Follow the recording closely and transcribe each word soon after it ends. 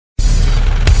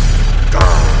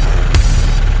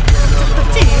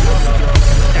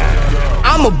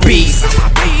I'm a beast,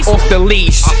 off the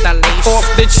leash,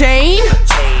 off the chain,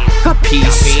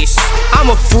 capiche.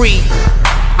 I'm a freak,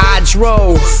 I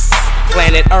drove.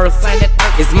 Planet Earth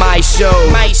is my show.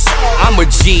 I'm a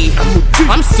G,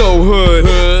 I'm so hood.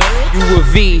 You a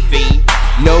V,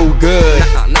 no good.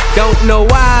 Don't know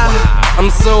why I'm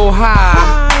so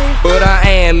high, but I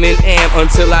am an amp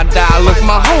until I die. Look,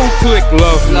 my whole clique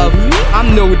love me.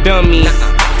 I'm no dummy,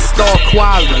 star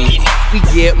quality. We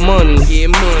get money.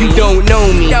 You don't know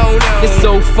me, it's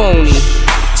so phony.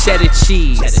 Cheta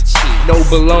Cheez, no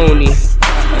baloney.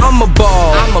 I'm a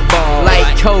ball,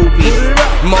 like Kobe,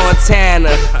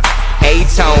 Montana. Hey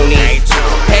Tony,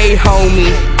 hey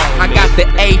homie, I got the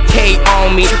AK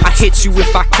on me. I hit you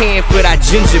if I can for that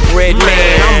gingerbread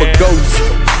man. I'm a ghost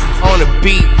on a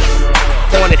beat,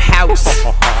 haunted house.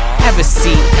 Have a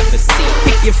seat,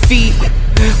 pick your feet,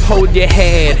 hold your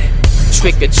head,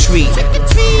 trick or treat.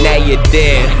 Now you're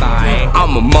dead.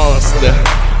 I'm a monster,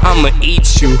 I'ma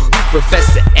eat you.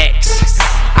 Professor X,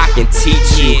 I can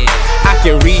teach you, I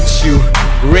can reach you.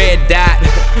 Red dot,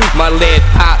 my lead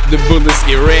pop, the bullets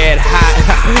get red hot.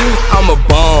 I'm a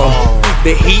bomb,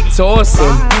 the heat's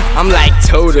awesome. I'm like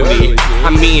totally, I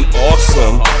mean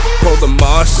awesome. Call the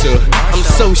marshal, I'm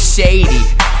so shady.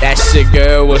 That's your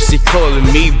girl, well she calling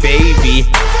me baby.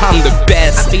 I'm the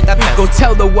best, go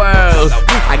tell the world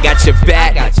I got your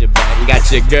back,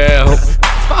 got your girl.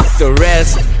 Fuck the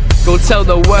rest, go tell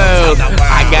the world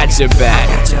I got your back,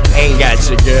 ain't got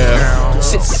your girl.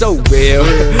 Shit's so real,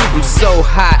 I'm so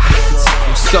hot,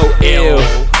 I'm so ill,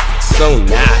 so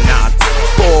not.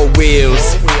 4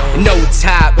 wheels, no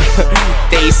top,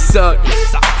 they suck.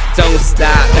 Don't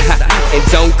stop and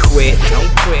don't quit.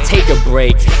 Take a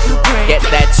break, get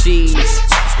that cheese,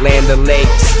 land the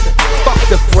lakes. Fuck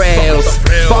the frails,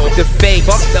 fuck the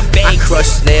fakes. I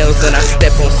crush nails and I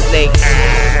step on snakes.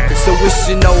 So what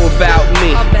you know about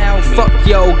me? Fuck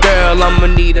yo girl, I'ma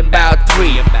need about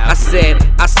 3. I said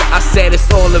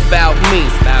it's all about me.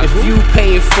 If you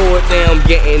paying for it, then I'm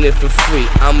getting it for free.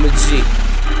 I'm a G.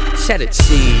 Cheta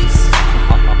Cheez.